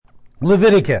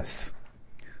Leviticus.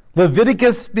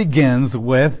 Leviticus begins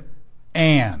with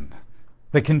and.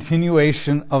 The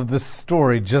continuation of the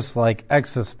story, just like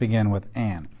Exodus began with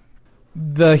and.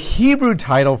 The Hebrew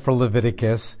title for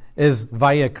Leviticus is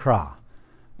Vayikra.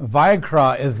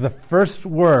 Vayikra is the first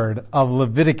word of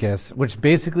Leviticus, which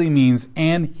basically means,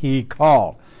 and he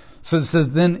called. So it says,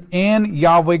 then and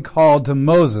Yahweh called to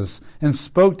Moses and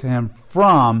spoke to him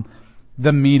from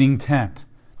the meeting tent.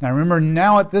 Now remember,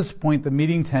 now at this point, the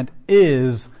meeting tent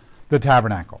is the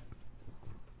tabernacle.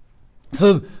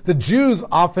 So the Jews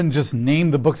often just name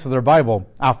the books of their Bible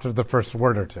after the first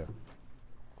word or two.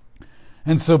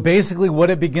 And so basically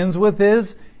what it begins with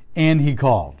is, and he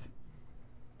called.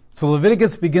 So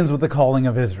Leviticus begins with the calling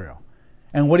of Israel.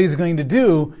 And what he's going to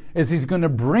do is he's going to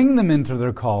bring them into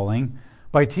their calling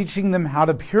by teaching them how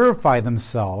to purify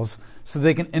themselves so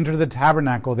they can enter the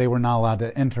tabernacle they were not allowed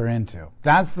to enter into.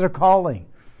 That's their calling.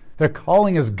 Their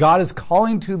calling is God is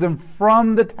calling to them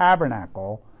from the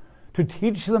tabernacle to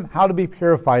teach them how to be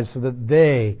purified so that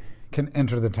they can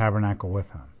enter the tabernacle with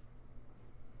him.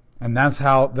 And that's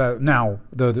how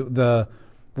the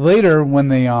later when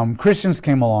the Christians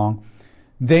came along,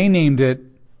 they named it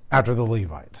after the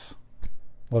Levites,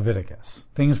 Leviticus,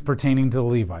 things pertaining to the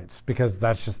Levites, because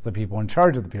that's just the people in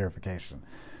charge of the purification.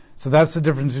 So that's the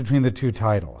difference between the two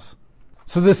titles.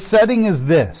 So the setting is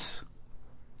this.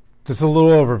 Just a little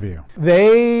overview.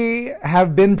 They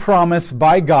have been promised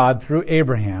by God through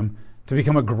Abraham to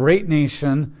become a great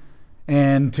nation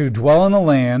and to dwell in the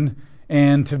land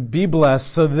and to be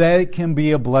blessed so they can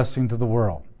be a blessing to the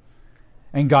world.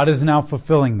 And God is now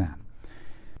fulfilling that.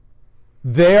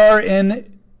 They are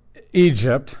in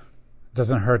Egypt.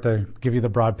 Doesn't hurt to give you the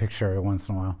broad picture every once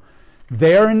in a while.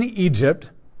 They are in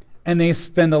Egypt, and they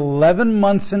spend 11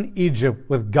 months in Egypt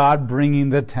with God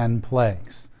bringing the 10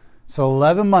 plagues. So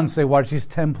 11 months they watch these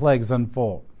 10 plagues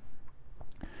unfold.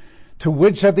 To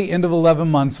which at the end of 11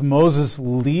 months, Moses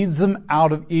leads them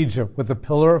out of Egypt with a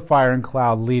pillar of fire and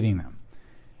cloud leading them.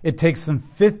 It takes them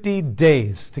 50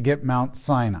 days to get Mount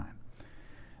Sinai.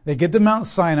 They get to Mount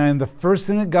Sinai, and the first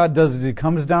thing that God does is he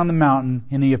comes down the mountain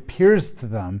and he appears to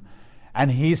them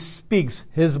and he speaks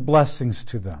his blessings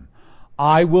to them.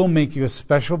 I will make you a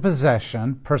special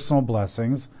possession, personal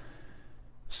blessings,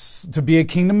 to be a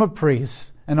kingdom of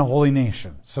priests and a holy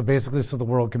nation. So basically, so the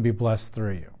world can be blessed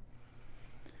through you.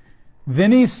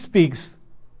 Then he speaks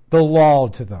the law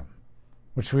to them,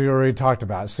 which we already talked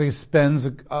about. So he spends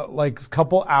a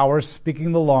couple hours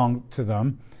speaking the law to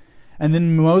them. And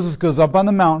then Moses goes up on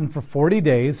the mountain for 40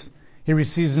 days. He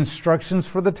receives instructions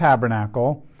for the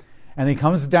tabernacle. And he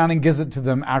comes down and gives it to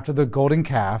them after the golden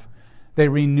calf. They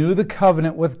renew the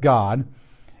covenant with God.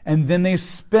 And then they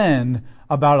spend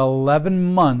about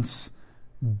 11 months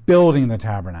building the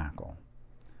tabernacle.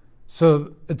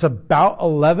 So it's about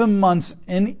 11 months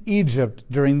in Egypt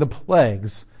during the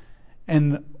plagues,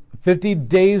 and 50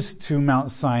 days to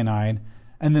Mount Sinai,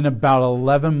 and then about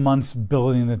 11 months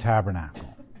building the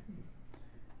tabernacle.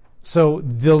 So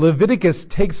the Leviticus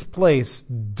takes place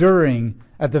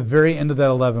at the very end of that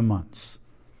 11 months.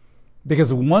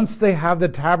 Because once they have the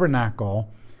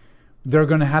tabernacle, they're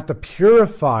going to have to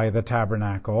purify the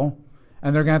tabernacle,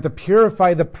 and they're going to have to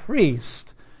purify the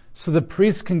priest, so the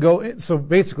priest can go. So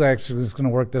basically, actually, it's going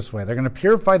to work this way. They're going to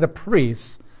purify the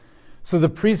priests, so the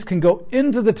priest can go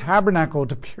into the tabernacle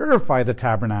to purify the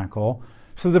tabernacle,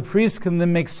 so the priest can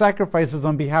then make sacrifices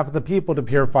on behalf of the people to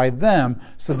purify them,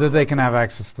 so that they can have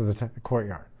access to the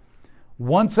courtyard.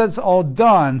 Once that's all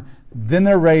done, then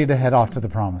they're ready to head off to the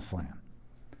promised land.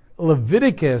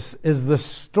 Leviticus is the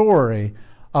story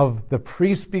of the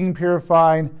priest being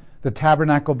purified, the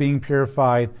tabernacle being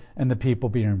purified, and the people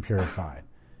being purified.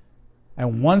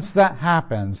 And once that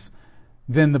happens,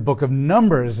 then the book of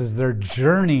Numbers is their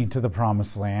journey to the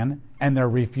promised land and their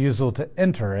refusal to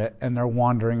enter it, and they're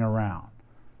wandering around.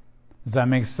 Does that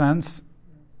make sense?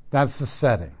 That's the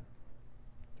setting.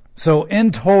 So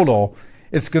in total,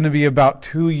 it's going to be about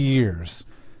 2 years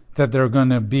that they're going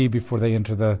to be before they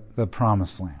enter the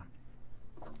promised land.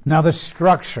 Now the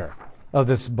structure of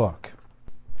this book.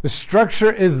 The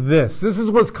structure is this. This is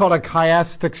what's called a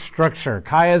chiastic structure.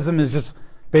 Chiasm is just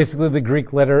basically the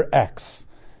Greek letter X.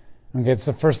 Okay, it's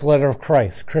the first letter of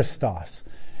Christ, Christos.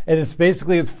 And it's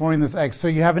forming this X. So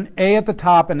you have an A at the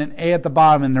top and an A at the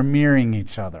bottom, and they're mirroring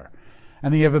each other.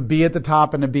 And then you have a B at the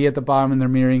top and a B at the bottom, and they're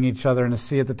mirroring each other, and a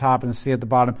C at the top and a C at the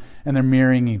bottom, and they're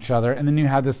mirroring each other. And then you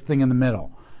have this thing in the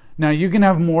middle. Now, you can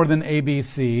have more than A, B,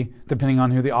 C, depending on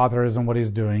who the author is and what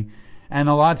he's doing. And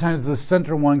a lot of times the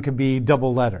center one could be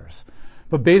double letters.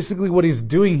 But basically what he's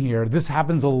doing here, this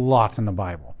happens a lot in the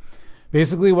Bible.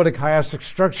 Basically what a chiastic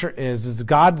structure is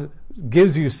God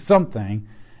gives you something,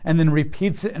 and then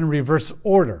repeats it in reverse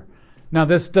order. Now,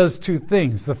 this does two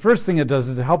things. The first thing it does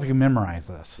is to help you memorize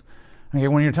this. Okay,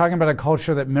 when you're talking about a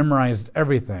culture that memorized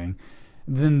everything,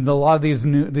 then a lot of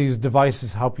these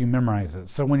devices help you memorize it.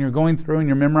 So when you're going through and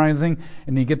you're memorizing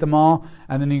and you get them all,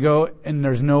 and then you go and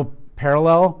there's no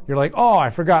parallel, you're like, oh, I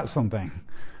forgot something.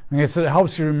 Okay, so it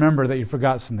helps you remember that you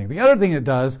forgot something. The other thing it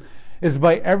does is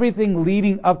by everything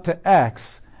leading up to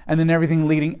X and then everything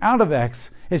leading out of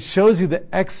X, it shows you that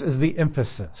X is the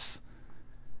emphasis.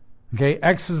 Okay,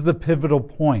 X is the pivotal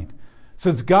point. So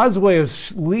it's God's way of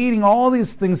leading all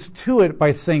these things to it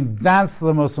by saying that's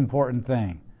the most important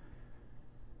thing.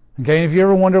 Okay, and if you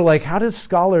ever wonder, like, how does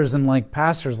scholars and like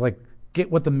pastors like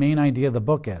get what the main idea of the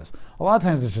book is? A lot of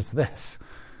times it's just this.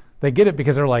 They get it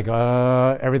because they're like,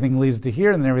 everything leads to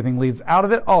here and then everything leads out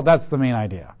of it. Oh, that's the main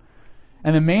idea.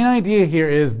 And the main idea here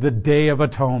is the Day of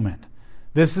Atonement.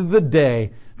 This is the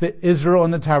day that Israel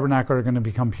and the tabernacle are going to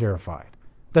become purified.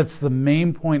 That's the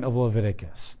main point of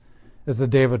Leviticus, is the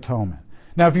Day of Atonement.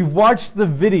 Now, if you've watched the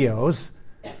videos,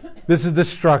 this is the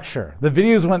structure. The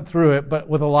videos went through it, but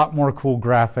with a lot more cool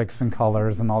graphics and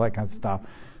colors and all that kind of stuff.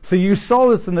 So you saw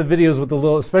this in the videos with the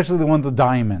little, especially the one with the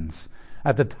diamonds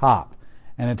at the top.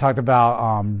 And it talked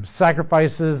about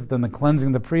sacrifices, then the cleansing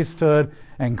of the priesthood,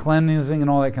 and cleansing and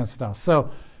all that kind of stuff.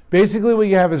 So basically what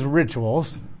you have is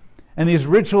rituals. And these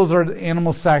rituals are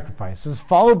animal sacrifices,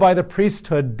 followed by the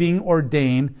priesthood being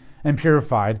ordained and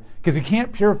purified, because you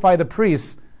can't purify the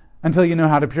priests until you know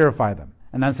how to purify them.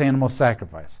 And that's animal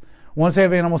sacrifice. Once they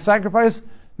have animal sacrifice,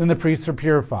 then the priests are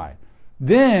purified.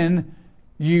 Then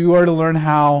you are to learn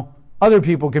how other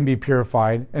people can be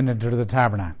purified and enter the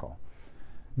tabernacle.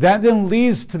 That then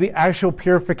leads to the actual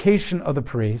purification of the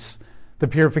priests, the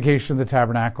purification of the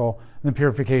tabernacle, and the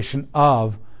purification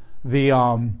of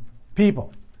the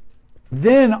people.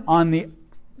 Then on the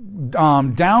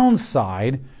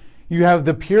downside, you have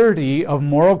the purity of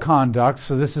moral conduct.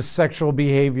 So this is sexual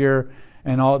behavior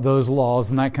and all those laws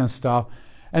and that kind of stuff.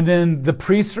 And then the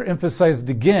priests are emphasized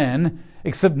again,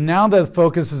 except now the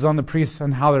focus is on the priests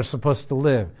and how they're supposed to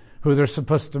live, who they're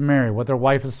supposed to marry, what their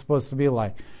wife is supposed to be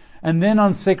like. And then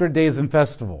on sacred days and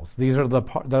festivals. These are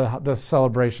the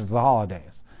celebrations, the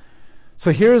holidays.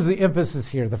 So here's the emphasis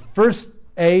here. The first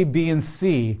A, B, and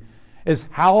C is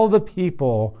how the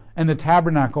people and the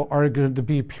tabernacle are going to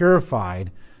be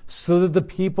purified so that the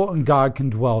people and God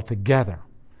can dwell together.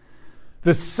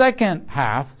 The second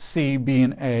half, C, B,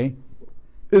 and A,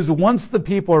 is once the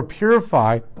people are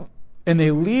purified and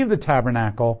they leave the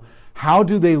tabernacle, how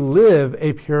do they live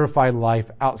a purified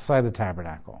life outside the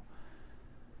tabernacle?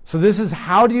 So this is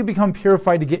how do you become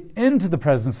purified to get into the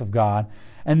presence of God.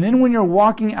 And then when you're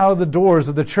walking out of the doors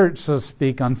of the church, so to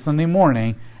speak, on Sunday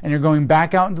morning, and you're going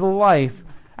back out into the life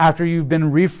after you've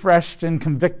been refreshed and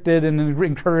convicted and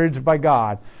encouraged by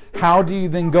God, how do you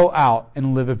then go out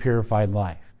and live a purified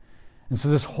life? And so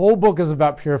this whole book is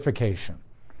about purification.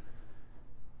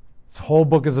 This whole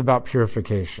book is about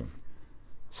purification.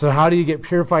 So how do you get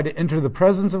purified to enter the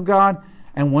presence of God?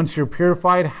 And once you're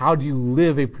purified, how do you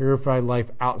live a purified life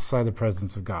outside the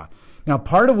presence of God? Now,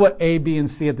 part of what A, B, and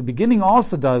C at the beginning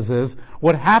also does is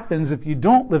what happens if you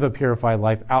don't live a purified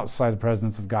life outside the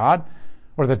presence of God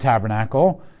or the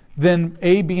tabernacle. Then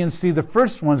A, B, and C, the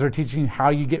first ones, are teaching you how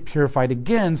you get purified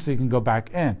again so you can go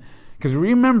back in. Because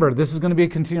remember, this is going to be a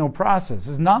continual process.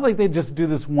 It's not like they just do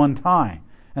this one time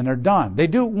and they're done. They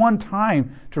do it one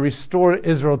time to restore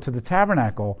Israel to the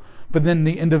tabernacle, but then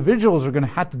the individuals are going to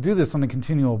have to do this on a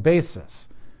continual basis.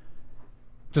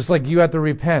 Just like you have to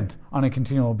repent on a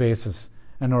continual basis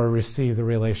in order to receive the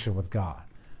relationship with God.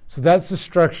 So that's the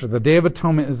structure. The Day of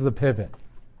Atonement is the pivot.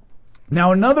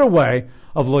 Now, another way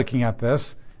of looking at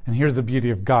this, and here's the beauty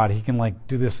of God, He can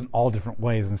do this in all different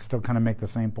ways and still kind of make the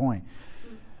same point.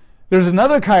 There's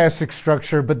another chiastic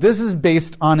structure, but this is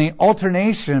based on an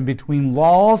alternation between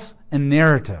laws and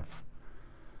narrative.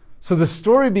 So the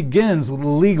story begins with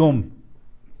legal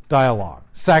dialogue,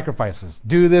 sacrifices.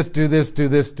 Do this, do this, do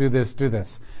this, do this, do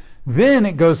this. Then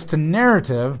it goes to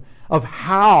narrative of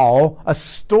how a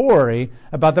story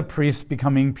about the priest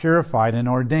becoming purified and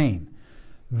ordained.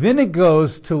 Then it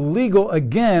goes to legal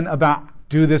again about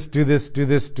do this, do this, do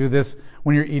this, do this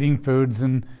when you're eating foods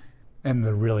and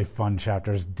the really fun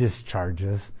chapters,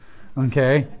 discharges,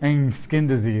 okay, and skin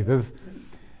diseases.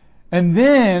 And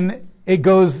then it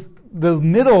goes, the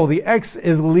middle, the X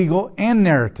is legal and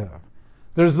narrative.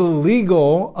 There's the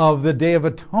legal of the Day of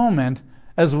Atonement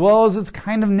as well as its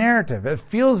kind of narrative. It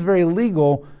feels very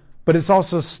legal, but it's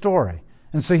also a story.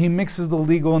 And so he mixes the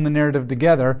legal and the narrative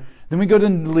together. Then we go to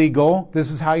legal. This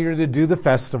is how you're to do the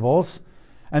festivals.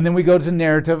 And then we go to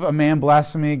narrative, a man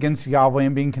blaspheming against Yahweh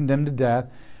and being condemned to death.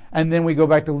 And then we go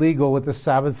back to legal with the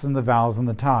Sabbaths and the vows and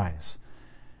the tithes.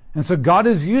 And so God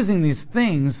is using these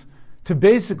things to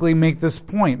basically make this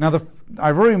point. Now,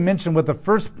 I've already mentioned what the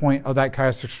first point of that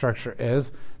chiastic structure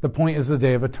is. The point is the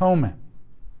Day of Atonement.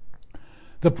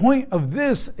 The point of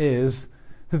this is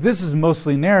that this is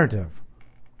mostly narrative.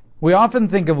 We often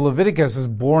think of Leviticus as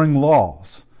boring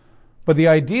laws, but the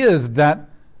idea is that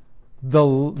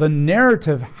the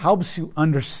narrative helps you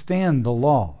understand the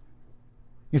law.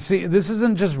 You see, this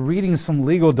isn't just reading some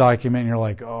legal document and you're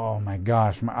like, oh my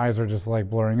gosh, my eyes are just like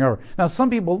blurring over. Now,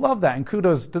 some people love that, and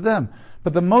kudos to them,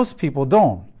 but the most people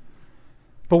don't.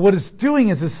 But what it's doing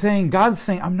is God's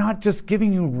saying, I'm not just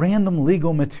giving you random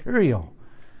legal material.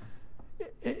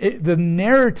 The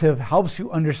narrative helps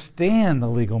you understand the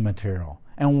legal material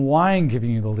and why I'm giving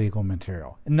you the legal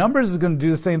material. And Numbers is going to do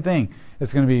the same thing.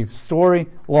 It's going to be story,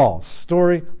 laws,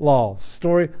 story, laws,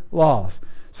 story, laws.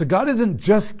 So God isn't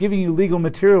just giving you legal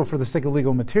material for the sake of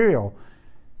legal material.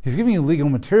 He's giving you legal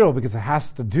material because it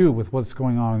has to do with what's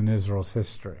going on in Israel's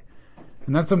history.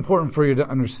 And that's important for you to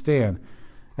understand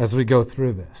as we go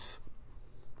through this.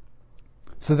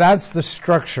 So that's the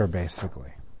structure,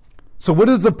 basically. So what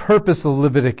is the purpose of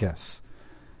Leviticus?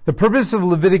 The purpose of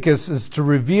Leviticus is to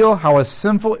reveal how a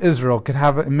sinful Israel could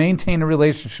have and maintain a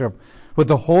relationship with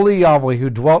the holy Yahweh who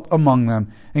dwelt among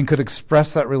them and could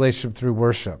express that relationship through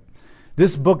worship.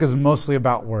 This book is mostly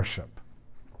about worship.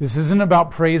 This isn't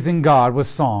about praising God with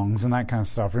songs and that kind of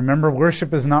stuff. Remember,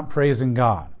 worship is not praising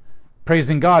God.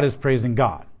 Praising God is praising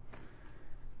God.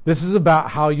 This is about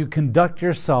how you conduct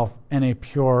yourself in a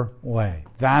pure way.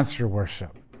 That's your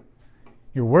worship.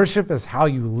 Your worship is how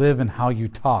you live and how you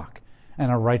talk in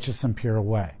a righteous and pure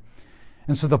way.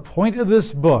 And so the point of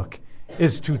this book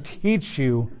is to teach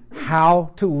you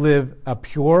how to live a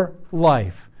pure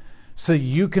life so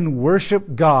you can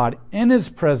worship God in His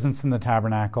presence in the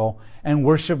tabernacle and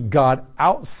worship God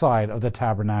outside of the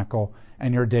tabernacle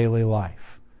and your daily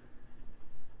life.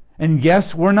 And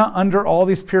yes, we're not under all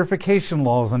these purification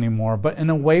laws anymore, but in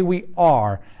a way we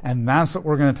are, and that's what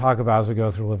we're going to talk about as we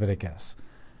go through Leviticus.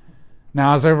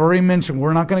 Now, as I've already mentioned,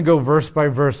 we're not going to go verse by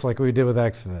verse like we did with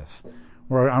Exodus.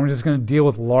 I'm just going to deal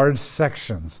with large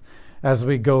sections as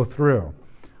we go through.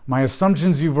 My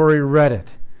assumptions, you've already read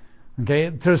it. Okay,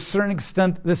 to a certain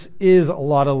extent, this is a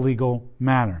lot of legal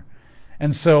matter.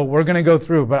 And so we're going to go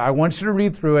through, but I want you to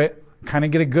read through it, kind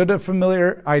of get a good,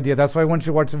 familiar idea. That's why I want you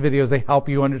to watch the videos. They help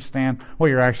you understand what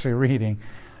you're actually reading,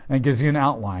 and it gives you an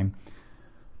outline.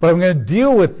 But I'm going to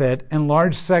deal with it in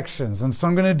large sections. And so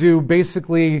I'm going to do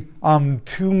basically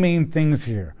two main things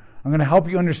here. I'm going to help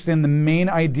you understand the main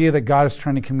idea that God is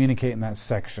trying to communicate in that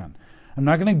section. I'm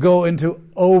not going to go into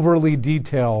overly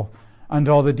detail onto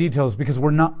all the details because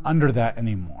we're not under that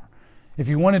anymore. If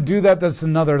you want to do that,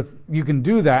 you can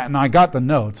do that. And I got the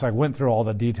notes. I went through all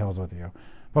the details with you.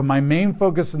 But my main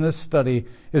focus in this study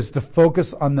is to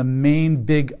focus on the main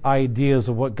big ideas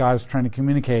of what God is trying to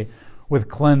communicate with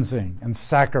cleansing and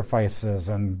sacrifices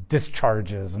and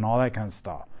discharges and all that kind of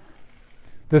stuff.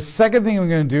 The second thing I'm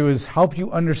going to do is help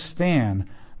you understand,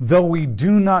 though we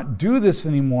do not do this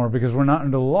anymore because we're not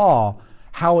under law,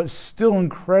 how it's still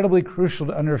incredibly crucial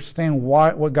to understand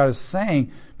what God is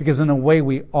saying, because in a way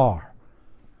we are.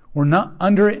 We're not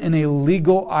under it in a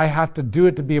legal, I have to do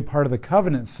it to be a part of the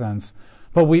covenant sense,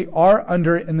 but we are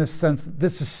under it in the sense that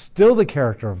this is still the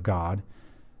character of God.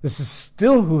 This is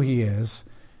still who He is.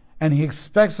 And He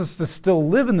expects us to still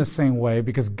live in the same way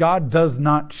because God does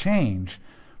not change.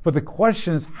 But the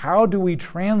question is, how do we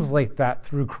translate that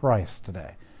through Christ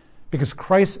today? Because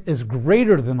Christ is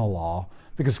greater than the law,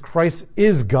 because Christ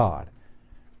is God.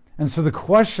 And so the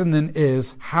question then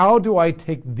is, how do I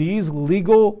take these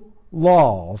legal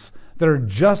laws that are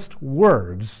just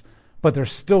words, but they're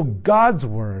still God's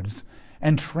words,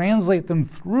 and translate them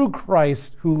through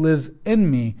Christ who lives in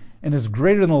me and is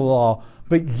greater than the law,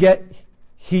 but yet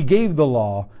He gave the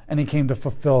law, and He came to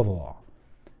fulfill the law.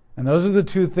 And those are the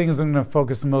two things I'm going to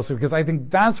focus mostly, because I think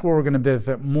that's where we're going to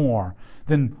benefit more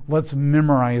than let's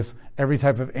memorize every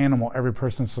type of animal every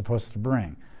person's supposed to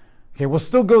bring. Okay, we'll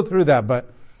still go through that,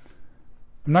 but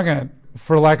I'm not going to,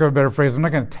 for lack of a better phrase, I'm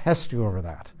not going to test you over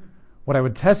that. What I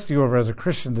would test you over as a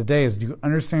Christian today is, do you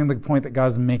understand the point that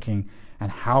God's making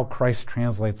and how Christ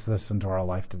translates this into our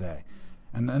life today?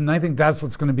 And I think that's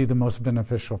what's going to be the most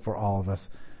beneficial for all of us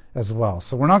as well.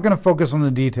 So we're not going to focus on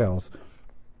the details.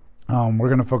 We're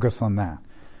going to focus on that.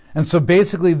 And so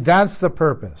basically that's the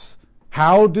purpose.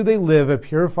 How do they live a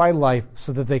purified life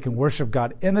so that they can worship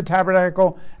God in the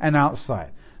tabernacle and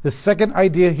outside? The second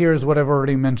idea here is what I've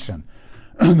already mentioned.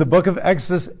 The book of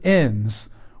Exodus ends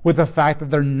with the fact that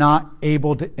they're not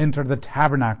able to enter the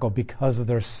tabernacle because of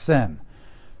their sin.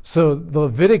 So the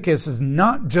Leviticus is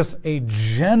not just a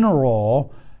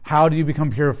general, how do you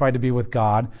become purified to be with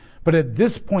God, but at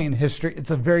this point in history,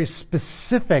 it's a very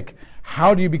specific,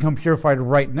 how do you become purified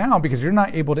right now, because you're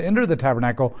not able to enter the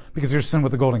tabernacle because you're sin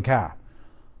with the golden calf.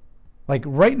 Like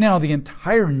right now, the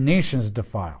entire nation is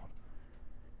defiled.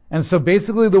 And so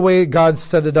basically the way God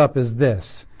set it up is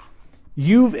this.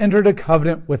 You've entered a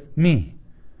covenant with me,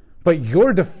 but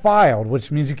you're defiled,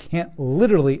 which means you can't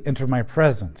literally enter my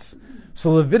presence.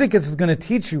 So Leviticus is going to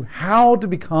teach you how to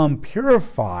become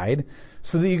purified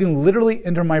so that you can literally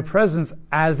enter my presence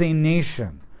as a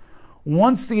nation.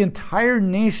 Once the entire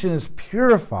nation is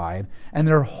purified and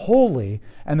they're holy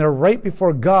and they're right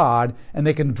before God and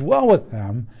they can dwell with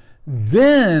him,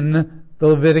 then the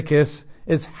Leviticus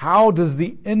is how does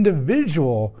the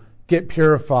individual get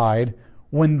purified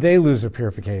when they lose their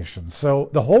purification. So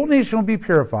the whole nation will be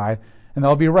purified and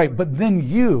they'll be right. But then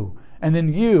you, and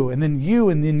then you, and then you,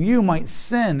 and then you might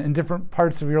sin in different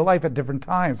parts of your life at different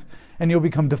times and you'll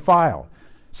become defiled.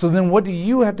 So then what do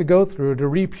you have to go through to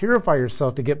re-purify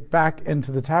yourself to get back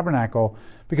into the tabernacle?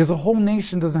 Because the whole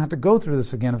nation doesn't have to go through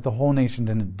this again if the whole nation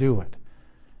didn't do it.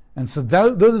 And so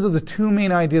those are the two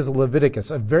main ideas of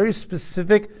Leviticus, a very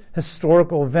specific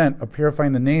historical event of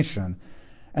purifying the nation,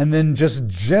 and then just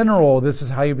general, this is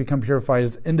how you become purified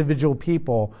as individual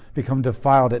people become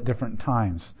defiled at different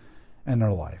times in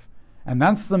their life. And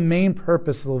that's the main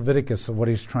purpose of Leviticus, of what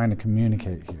he's trying to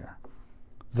communicate here.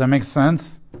 Does that make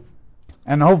sense?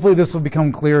 And hopefully this will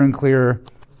become clearer and clearer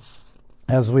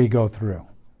as we go through.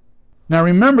 Now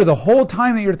remember, the whole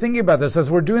time that you're thinking about this, as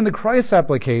we're doing the Christ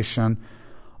application,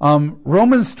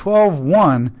 Romans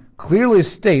 12:1 clearly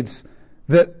states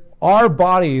that our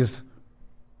bodies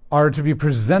are to be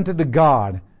presented to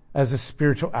God as a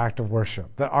spiritual act of worship.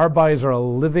 That our bodies are a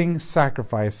living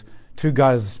sacrifice to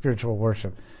God as a spiritual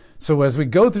worship. So as we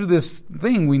go through this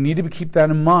thing, we need to keep that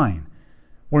in mind.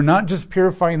 We're not just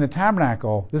purifying the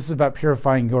tabernacle. This is about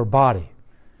purifying your body.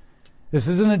 This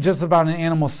isn't just about an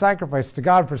animal sacrifice to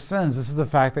God for sins. This is the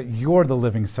fact that you're the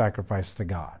living sacrifice to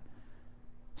God,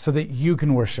 so that you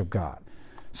can worship God.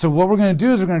 So what we're going to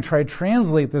do is we're going to try to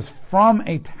translate this from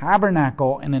a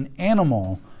tabernacle and an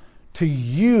animal to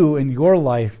you in your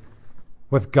life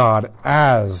with God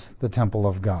as the temple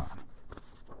of God.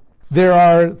 There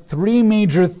are three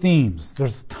major themes.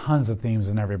 There's tons of themes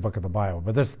in every book of the Bible,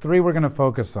 but there's three we're going to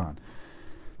focus on.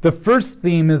 The first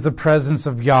theme is the presence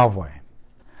of Yahweh.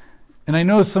 And I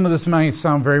know some of this might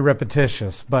sound very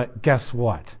repetitious, but guess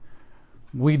what?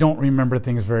 We don't remember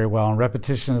things very well, and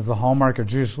repetition is the hallmark of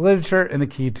Jewish literature and the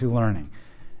key to learning.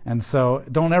 And so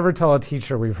don't ever tell a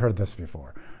teacher we've heard this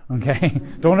before, okay?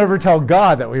 Don't ever tell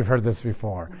God that we've heard this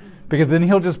before, because then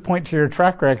he'll just point to your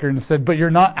track record and say, but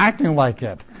you're not acting like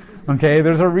it, okay?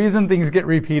 There's a reason things get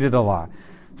repeated a lot.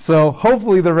 So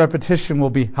hopefully the repetition will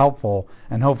be helpful,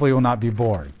 and hopefully you'll not be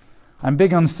bored. I'm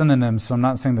big on synonyms, so I'm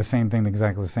not saying the same thing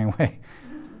exactly the same way.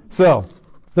 So,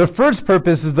 the first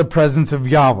purpose is the presence of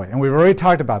Yahweh, and we've already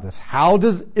talked about this. How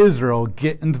does Israel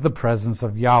get into the presence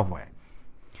of Yahweh?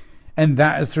 And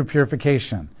that is through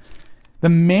purification. The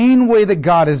main way that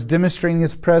God is demonstrating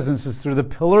his presence is through the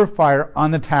pillar of fire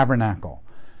on the tabernacle,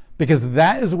 because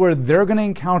that is where they're going to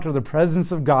encounter the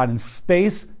presence of God in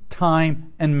space,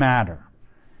 time, and matter.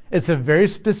 It's a very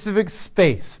specific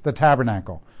space, the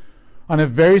tabernacle, on a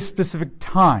very specific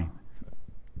time.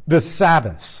 The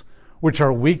Sabbaths, which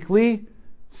are weekly,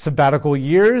 sabbatical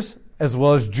years, as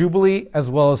well as Jubilee, as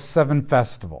well as 7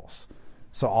 festivals.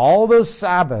 So all those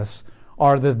Sabbaths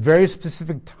are the very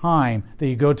specific time that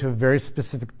you go to a very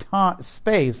specific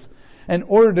space in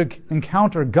order to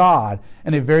encounter God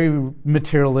in a very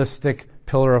materialistic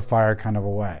pillar of fire kind of a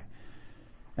way.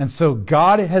 And so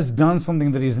God has done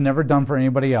something that he's never done for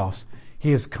anybody else.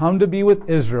 He has come to be with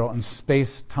Israel in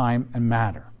space, time, and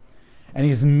matter. And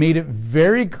he's made it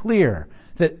very clear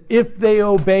that if they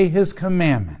obey his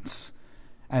commandments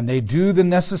and they do the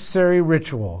necessary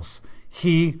rituals,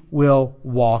 he will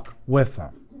walk with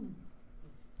them.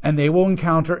 And they will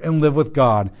encounter and live with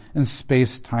God in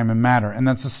space, time, and matter. And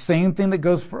that's the same thing that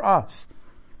goes for us.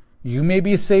 You may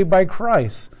be saved by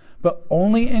Christ, but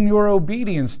only in your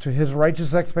obedience to his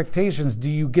righteous expectations do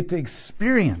you get to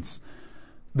experience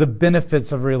the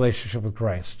benefits of a relationship with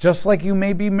Christ. Just like you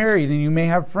may be married and you may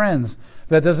have friends,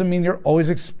 that doesn't mean you're always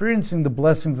experiencing the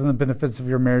blessings and the benefits of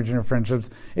your marriage and your friendships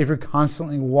if you're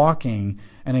constantly walking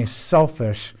in a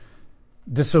selfish,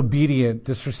 disobedient,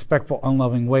 disrespectful,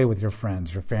 unloving way with your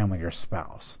friends, your family, your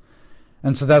spouse.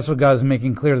 And so that's what God is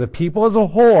making clear. The people as a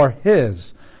whole are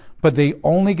his, but they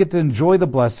only get to enjoy the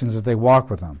blessings if they walk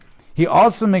with him. He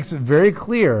also makes it very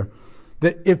clear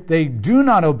that if they do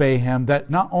not obey him, that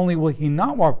not only will he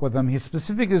not walk with them, he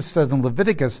specifically says in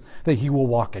Leviticus that he will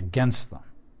walk against them.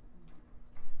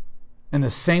 In the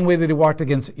same way that he walked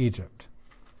against Egypt.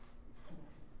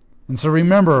 And so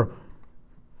remember,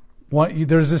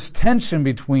 there's this tension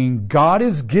between God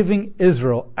is giving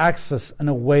Israel access in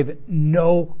a way that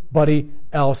nobody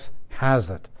else has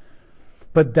it.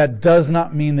 But that does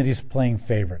not mean that he's playing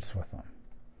favorites with them.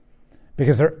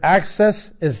 Because their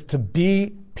access is to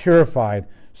be purified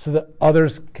so that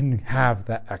others can have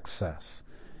that access.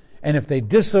 And if they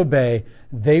disobey,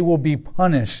 they will be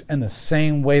punished in the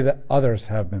same way that others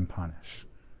have been punished.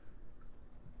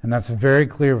 And that's very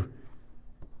clear.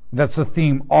 That's the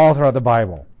theme all throughout the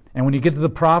Bible. And when you get to the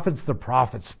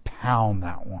prophets pound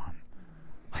that one.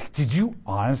 Like, did you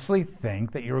honestly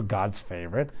think that you were God's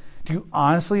favorite? Do you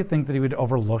honestly think that he would have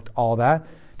overlooked all that?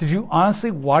 Did you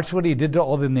honestly watch what he did to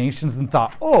all the nations and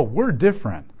thought, oh, we're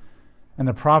different? And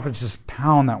the prophets just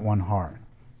pound that one hard.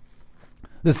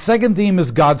 The second theme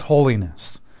is God's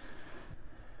holiness.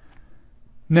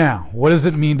 Now, what does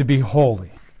it mean to be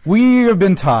holy? We have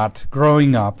been taught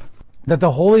growing up that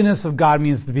the holiness of God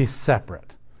means to be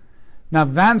separate. Now,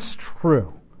 that's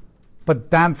true, but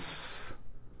that's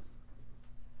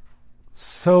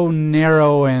so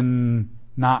narrow and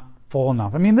not full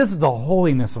enough. I mean, this is the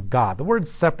holiness of God. The word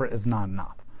separate is not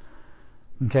enough.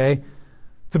 Okay?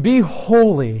 To be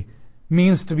holy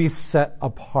means to be set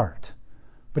apart.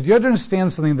 But you have to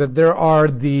understand something, that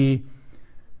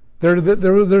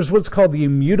there's what's called the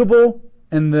immutable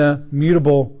and the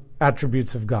mutable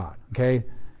attributes of God. Okay?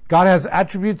 God has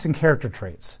attributes and character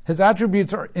traits. His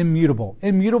attributes are immutable.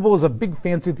 Immutable is a big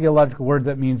fancy theological word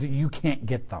that means that you can't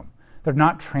get them. They're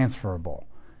not transferable.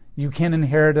 You can't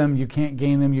inherit them, you can't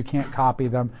gain them, you can't copy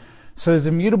them. So his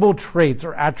immutable traits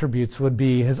or attributes would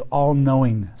be his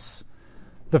all-knowingness,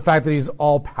 the fact that he's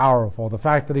all-powerful, the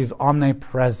fact that he's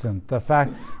omnipresent, the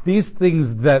fact, these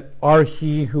things that are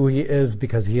he who he is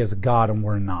because he is God and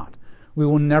we're not. We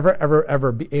will never, ever,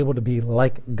 ever be able to be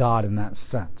like God in that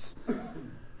sense.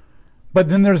 But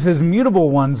then there's his mutable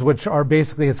ones, which are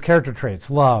basically his character traits: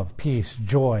 love, peace,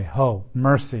 joy, hope,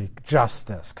 mercy,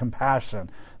 justice, compassion,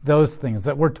 those things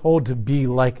that we're told to be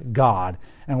like God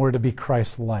and we're to be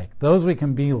Christ-like. Those we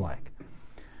can be like.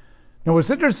 Now what's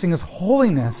interesting is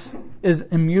holiness is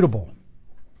immutable.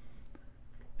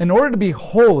 In order to be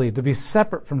holy, to be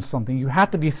separate from something, you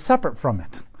have to be separate from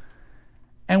it.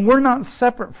 And we're not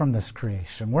separate from this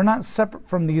creation. We're not separate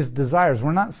from these desires.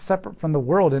 We're not separate from the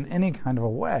world in any kind of a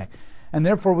way. And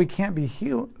therefore we can't be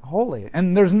holy.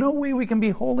 And there's no way we can be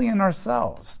holy in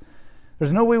ourselves.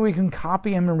 There's no way we can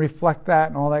copy him and reflect that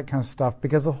and all that kind of stuff,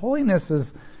 because the holiness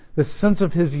is the sense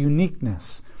of his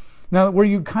uniqueness. Now,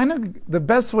 the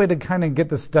best way to kind of get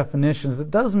this definition is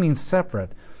it does mean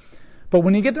separate. But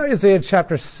when you get to Isaiah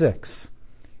chapter 6,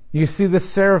 you see the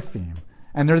seraphim,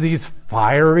 and they're these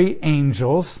fiery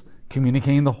angels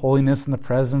communicating the holiness and the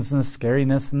presence and the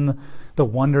scariness and the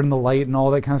wonder and the light and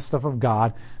all that kind of stuff of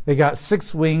God. They got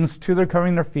 6 wings, 2 they're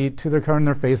covering their feet, 2 they're covering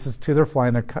their faces, 2 they're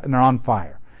flying, and they're on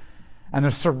fire. And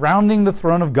they're surrounding the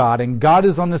throne of God, and God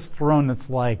is on this throne that's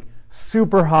like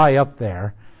super high up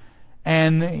there.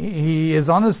 And he is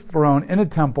on his throne in a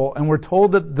temple, and we're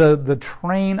told that the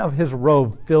train of his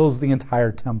robe fills the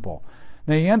entire temple.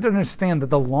 Now you have to understand that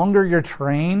the longer your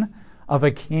train of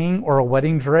a king or a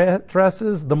wedding dress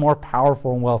is, the more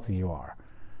powerful and wealthy you are.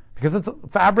 Because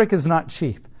fabric is not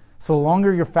cheap. So the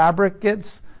longer your fabric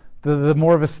gets, the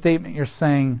more of a statement you're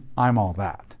saying, I'm all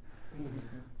that.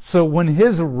 So when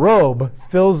his robe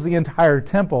fills the entire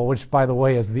temple, which by the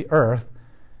way is the earth,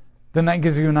 then that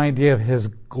gives you an idea of his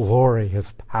glory,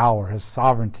 his power, his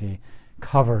sovereignty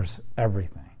covers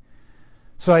everything.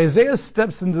 So Isaiah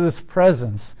steps into this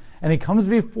presence and he comes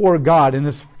before God, and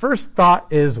his first thought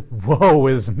is, woe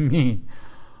is me.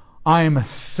 I am a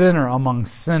sinner among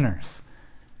sinners.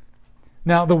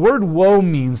 Now the word woe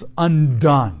means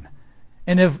undone.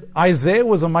 And if Isaiah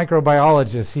was a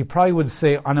microbiologist, he probably would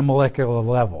say on a molecular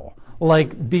level,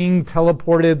 like being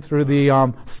teleported through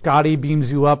the Scotty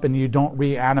beams you up and you don't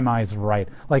reanimize right,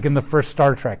 like in the first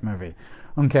Star Trek movie.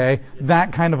 Okay?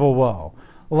 That kind of a woe.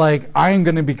 Like, I am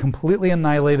going to be completely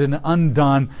annihilated and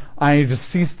undone. I just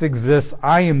cease to exist.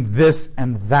 I am this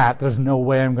and that. There's no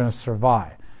way I'm going to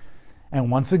survive.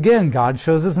 And once again, God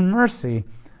shows his mercy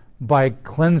by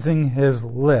cleansing his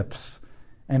lips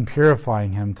and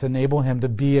purifying him to enable him to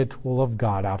be a tool of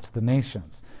God out to the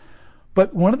nations.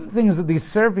 But one of the things that these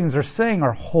seraphims are saying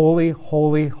are, holy,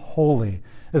 holy, holy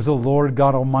is the Lord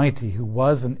God Almighty, who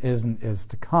was and is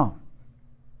to come.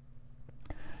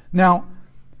 Now,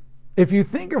 if you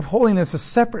think of holiness as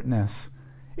separateness,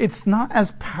 It's not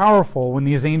as powerful when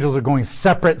these angels are going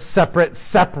separate, separate,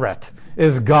 separate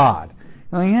is God.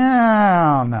 You're like,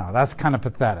 yeah, no, that's kind of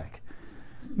pathetic.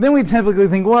 Then we typically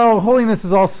think, well, holiness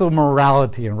is also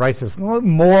morality and righteousness.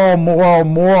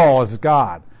 Moral is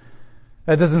God.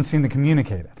 That doesn't seem to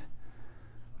communicate it.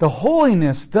 The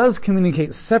holiness does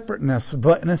communicate separateness,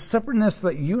 but in a separateness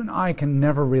that you and I can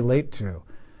never relate to.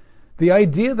 The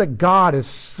idea that God is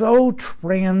so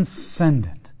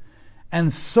transcendent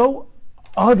and so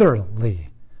otherly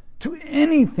to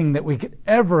anything that we could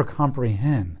ever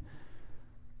comprehend,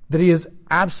 that he is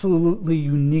absolutely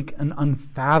unique and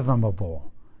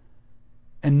unfathomable,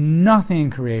 and nothing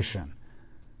in creation.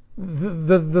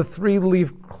 The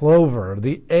three-leaf clover,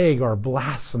 the egg are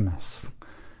blasphemous.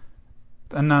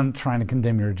 I'm not trying to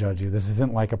condemn you or judge you. This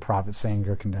isn't like a prophet saying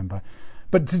you're condemned by.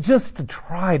 But to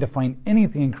try to find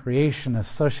anything in creation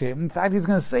associated. In fact, he's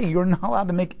going to say, you're not allowed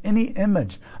to make any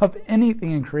image of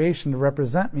anything in creation to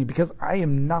represent me because I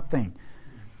am nothing.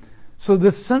 So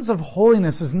this sense of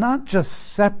holiness is not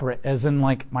just separate, as in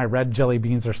like my red jelly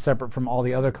beans are separate from all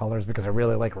the other colors because I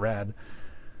really like red.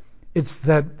 It's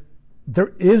that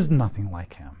there is nothing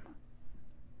like him.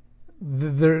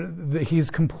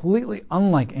 He's completely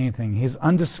unlike anything. He's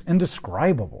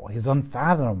indescribable. He's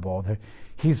unfathomable.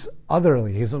 He's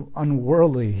otherly. He's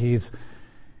unworldly. He's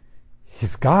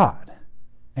God.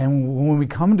 And when we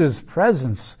come to his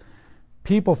presence,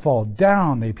 people fall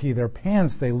down. They pee their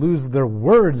pants. They lose their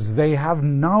words. They have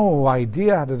no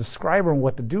idea how to describe or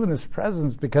what to do in his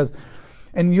presence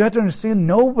and you have to understand,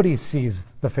 nobody sees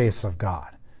the face of God.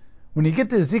 When you get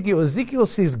to Ezekiel, Ezekiel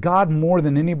sees God more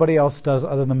than anybody else does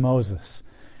other than Moses.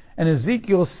 And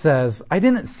Ezekiel says, I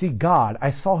didn't see God, I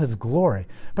saw his glory.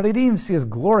 But I didn't even see his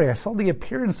glory, I saw the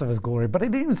appearance of his glory. But I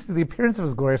didn't even see the appearance of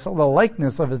his glory, I saw the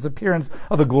likeness of his appearance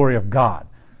of the glory of God.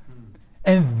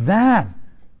 And that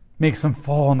makes him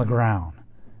fall on the ground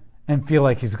and feel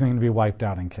like he's going to be wiped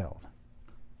out and killed.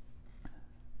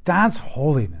 That's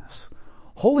holiness.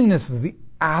 Holiness is the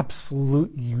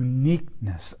absolute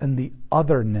uniqueness and the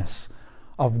otherness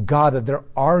of God that there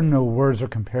are no words or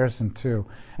comparison to.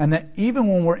 And that even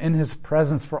when we're in his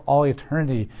presence for all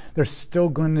eternity, there's still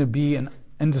going to be an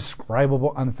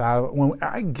indescribable, unfathomable.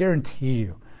 I guarantee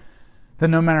you that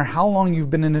no matter how long you've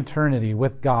been in eternity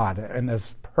with God and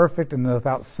as perfect and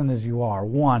without sin as you are,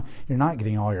 one, you're not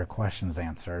getting all your questions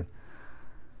answered.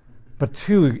 But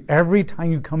two, every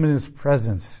time you come in his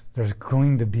presence, there's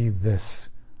going to be this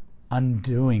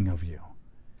undoing of you.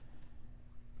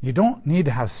 You don't need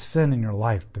to have sin in your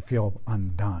life to feel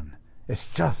undone. It's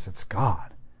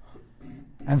God.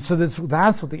 And so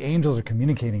that's what the angels are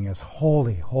communicating is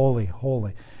holy, holy,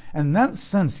 holy. And in that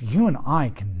sense, you and I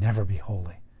can never be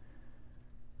holy.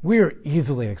 We are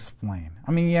easily explained.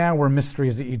 I mean, yeah, we're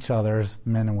mysteries to each other as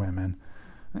men and women.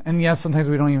 And yes, sometimes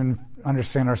we don't even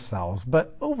understand ourselves.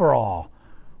 But overall,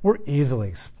 we're easily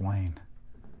explained.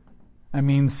 I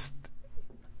mean,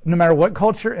 no matter what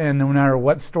culture and no matter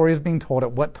what story is being told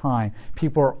at what time,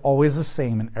 people are always the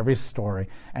same in every story.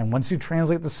 And once you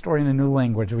translate the story in a new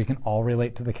language, we can all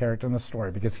relate to the character in the story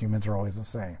because humans are always the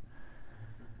same.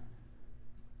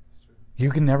 You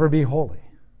can never be holy.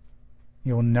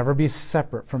 You will never be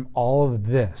separate from all of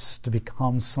this to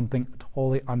become something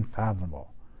totally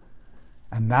unfathomable.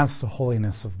 And that's the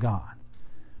holiness of God.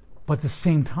 But at the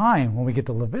same time, when we get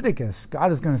to Leviticus,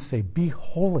 God is going to say, be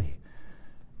holy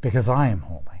because I am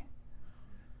holy.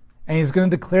 And he's going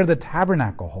to declare the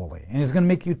tabernacle holy. And he's going to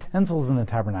make utensils in the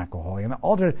tabernacle holy. And the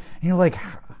altar, and you're like,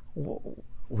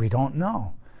 we don't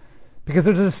know. Because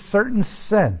there's a certain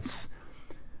sense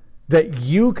that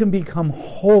you can become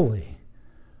holy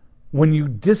when you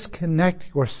disconnect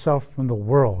yourself from the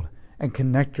world and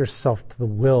connect yourself to the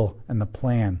will and the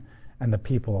plan and the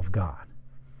people of God.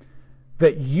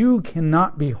 That you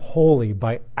cannot be holy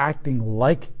by acting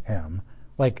like him,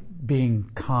 like being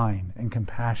kind and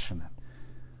compassionate.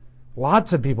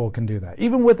 Lots of people can do that.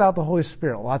 Even without the Holy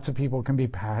Spirit, lots of people can be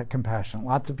compassionate.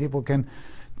 Lots of people can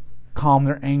calm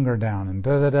their anger down and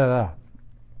da-da-da-da.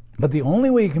 But the only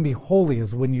way you can be holy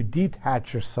is when you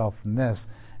detach yourself from this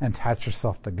and attach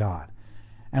yourself to God.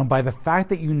 And by the fact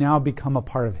that you now become a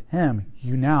part of him,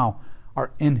 you now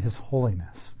are in his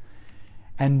holiness.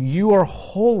 And you are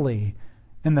holy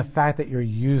in the fact that you're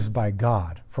used by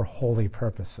God for holy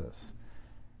purposes.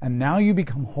 And now you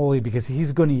become holy because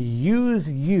he's going to use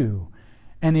you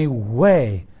in a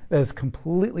way that is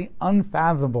completely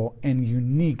unfathomable and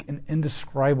unique and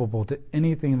indescribable to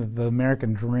anything that the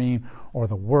American dream or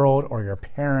the world or your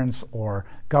parents or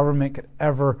government could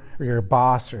ever, or your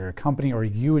boss or your company or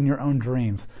you in your own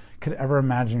dreams could ever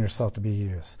imagine yourself to be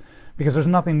used. Because there's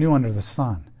nothing new under the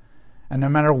sun. And no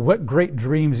matter what great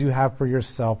dreams you have for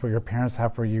yourself or your parents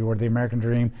have for you or the American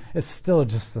dream, it's still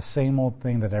just the same old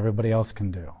thing that everybody else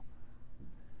can do.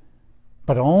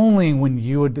 But only when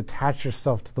you would detach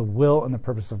yourself to the will and the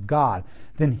purpose of God,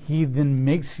 then He then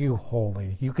makes you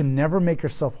holy. You can never make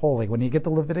yourself holy. When you get to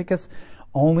Leviticus,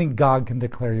 only God can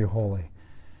declare you holy.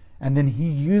 And then He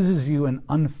uses you in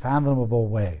unfathomable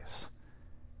ways.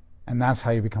 And that's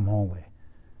how you become holy.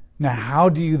 Now, how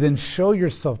do you then show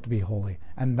yourself to be holy?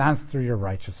 And that's through your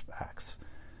righteous acts.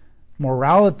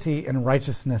 Morality and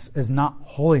righteousness is not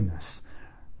holiness.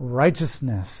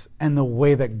 Righteousness and the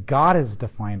way that God has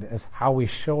defined it is how we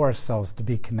show ourselves to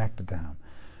be connected to Him.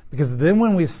 Because then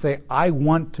when we say, I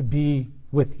want to be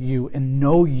with you and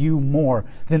know you more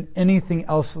than anything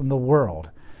else in the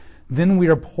world, then we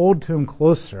are pulled to Him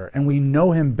closer and we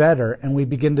know Him better and we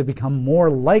begin to become more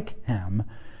like Him.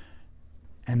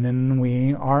 And then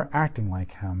we are acting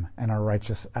like Him in our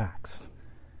righteous acts.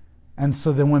 And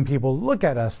so then when people look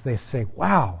at us, they say,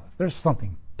 wow, there's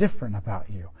something different about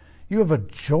you. You have a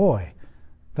joy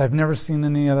that I've never seen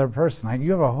in any other person.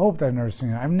 You have a hope that I've never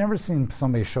seen. I've never seen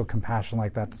somebody show compassion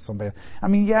like that to somebody. I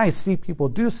mean, yeah, I see people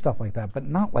do stuff like that, but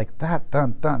not like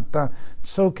that,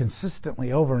 so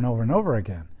consistently over and over and over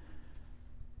again.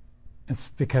 It's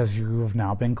because you have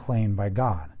now been claimed by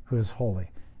God, who is holy,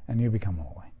 and you become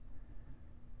holy.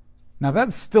 Now,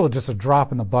 that's still just a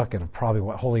drop in the bucket of probably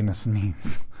what holiness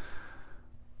means.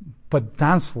 But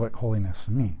that's what holiness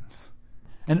means.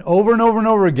 And over and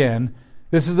over again,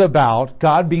 this is about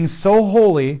God being so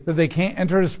holy that they can't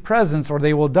enter His presence or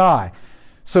they will die.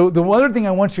 So the other thing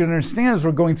I want you to understand as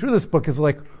we're going through this book is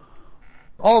like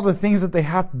all the things that they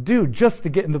have to do just to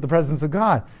get into the presence of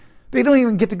God. They don't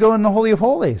even get to go in the Holy of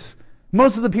Holies.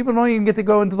 Most of the people don't even get to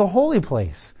go into the holy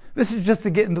place. This is just to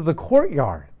get into the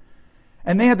courtyard.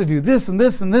 And they had to do this and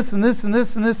this and this and this and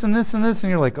this and this and this and this,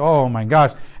 and you're like, oh my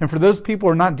gosh. And for those people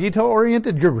who are not detail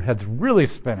oriented, your head's really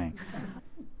spinning.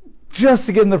 Just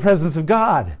to get in the presence of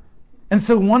God. And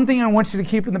so one thing I want you to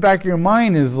keep in the back of your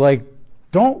mind is like,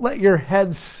 don't let your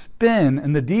head spin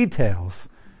in the details.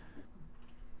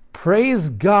 Praise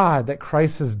God that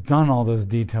Christ has done all those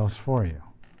details for you.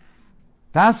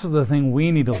 That's the thing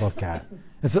we need to look at.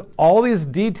 Is that all these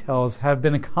details have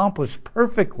been accomplished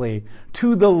perfectly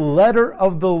to the letter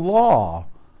of the law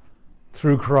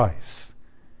through Christ.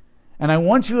 And I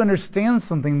want you to understand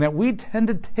something, that we tend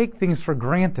to take things for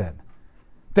granted.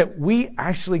 That we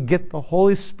actually get the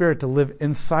Holy Spirit to live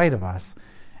inside of us,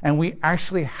 and we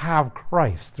actually have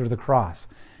Christ through the cross.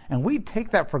 And we take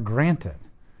that for granted.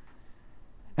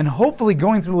 And hopefully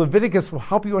going through Leviticus will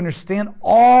help you understand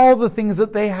all the things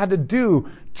that they had to do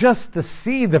just to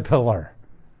see the pillar.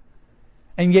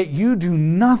 And yet you do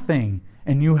nothing,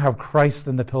 and you have Christ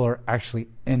and the pillar actually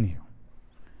in you.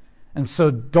 And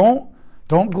so don't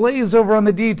glaze over on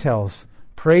the details.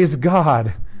 Praise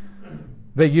God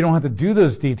that you don't have to do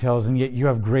those details, and yet you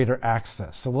have greater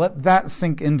access. So let that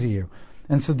sink into you.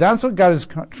 And so that's what God is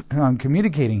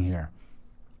communicating here.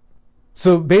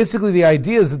 So basically the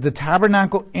idea is that the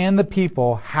tabernacle and the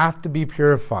people have to be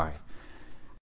purified.